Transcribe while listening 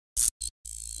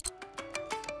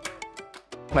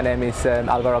My name is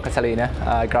Alvaro.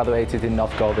 I graduated in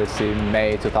Northcoders in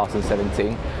May 2017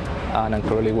 and I'm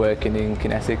currently working in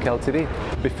Kinetic Ltd.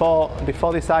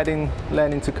 Before deciding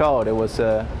learning to code, I was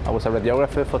a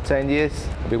radiographer for 10 years.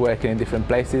 I've been working in different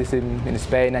places in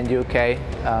Spain and UK.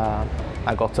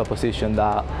 I got to a position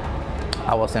that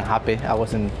I wasn't happy. I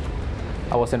wasn't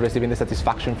receiving the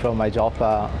satisfaction from my job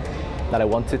that I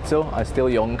wanted to. I'm still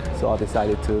young, so I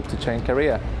decided to change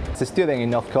career. As a student in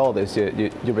Northcoders,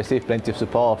 you receive plenty of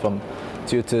support from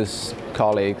tutors,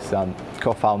 colleagues, and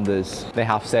co-founders. They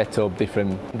have set up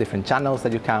different channels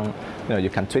that you can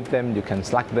tweet them, you can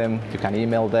Slack them, you can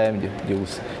email them.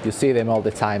 You see them all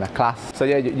the time at class. So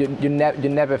yeah, you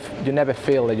never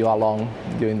feel that you are alone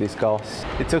doing this course.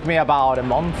 It took me about a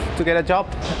month to get a job.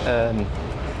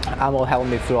 Amo helped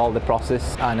me through all the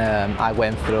process, and I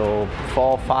went through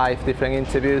 4 or 5 different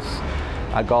interviews.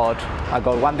 I got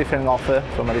one different offer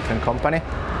from a different company,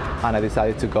 and I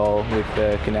decided to go with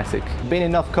Kinetic. Being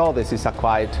in Northcoders is a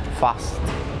quite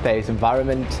fast-paced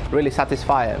environment, really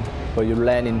satisfying, but you're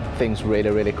learning things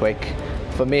really quick.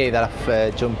 For me, that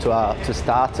I've jumped to a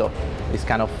startup, it's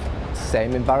kind of the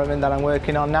same environment that I'm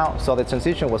working on now, so the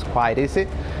transition was quite easy.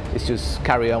 It's just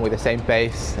carry on with the same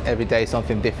pace, every day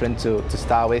something different to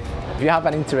start with. If you have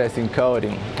an interest in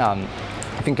coding,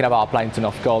 thinking about applying to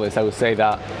Northcoders, I would say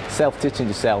that self-teaching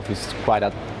yourself is quite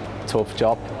a tough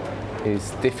job.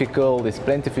 It's difficult, there's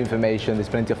plenty of information, there's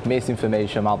plenty of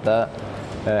misinformation out there.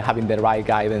 Having the right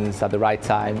guidance at the right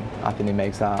time, I think it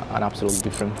makes an absolute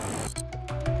difference.